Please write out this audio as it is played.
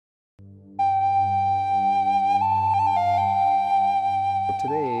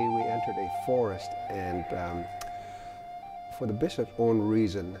Today we entered a forest, and for the bishop's own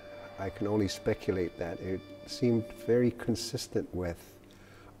reason, I can only speculate that it seemed very consistent with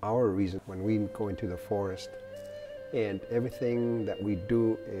our reason when we go into the forest. And everything that we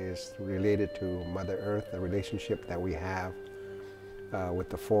do is related to Mother Earth, the relationship that we have with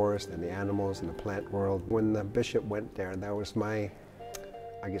the forest and the animals and the plant world. When the bishop went there, that was my,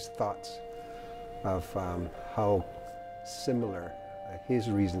 I guess, thoughts of how similar his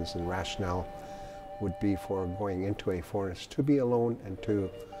reasons and rationale would be for going into a forest, to be alone and to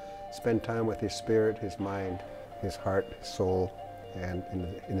spend time with his spirit, his mind, his heart, his soul, and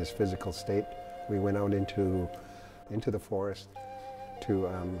in his physical state. We went out into the forest to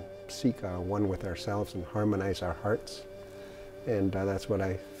seek one with ourselves and harmonize our hearts. And that's what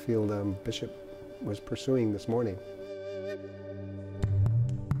I feel the bishop was pursuing this morning.